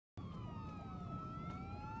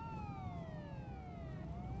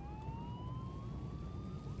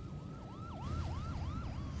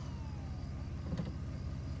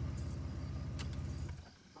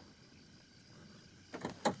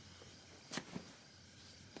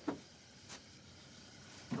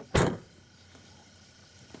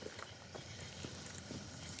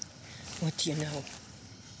What do you know?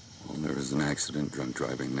 Well, there was an accident, drunk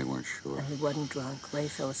driving. They weren't sure. He wasn't drunk. Ray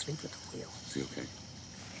fell asleep at the wheel. Is he okay?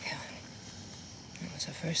 Yeah. That was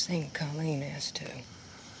the first thing Colleen asked to.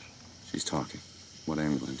 She's talking. What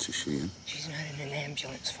ambulance is she in? She's not in an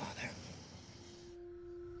ambulance, Father.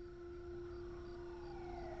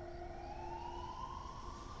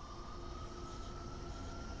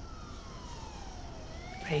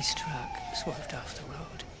 Ray's truck swerved off the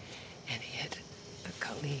road and hit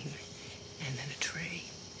Colleen and then a tree.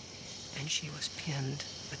 And she was pinned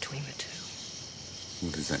between the two.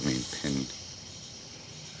 What does that mean, pinned?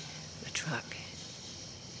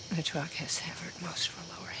 The truck has severed most of her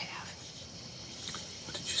lower half.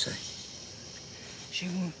 What did you say? She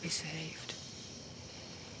won't be saved.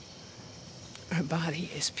 Her body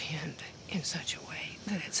is pinned in such a way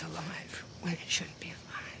that it's alive when it shouldn't be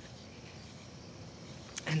alive.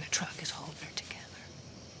 And the truck is holding her together.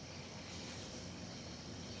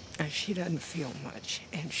 And she doesn't feel much,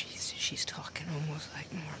 and she's talking almost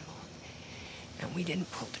like normal. And we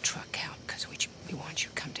didn't pull the truck out because we want you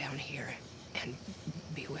to come down here and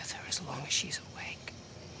be with her as long as she's awake.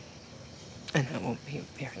 And that won't be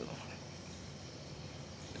very long.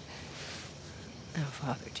 Now,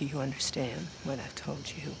 Father, do you understand what I've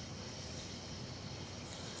told you?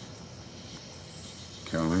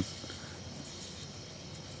 Caroline,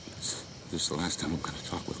 this is the last time I'm going to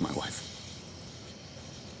talk with my wife.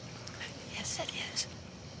 Yes, it is.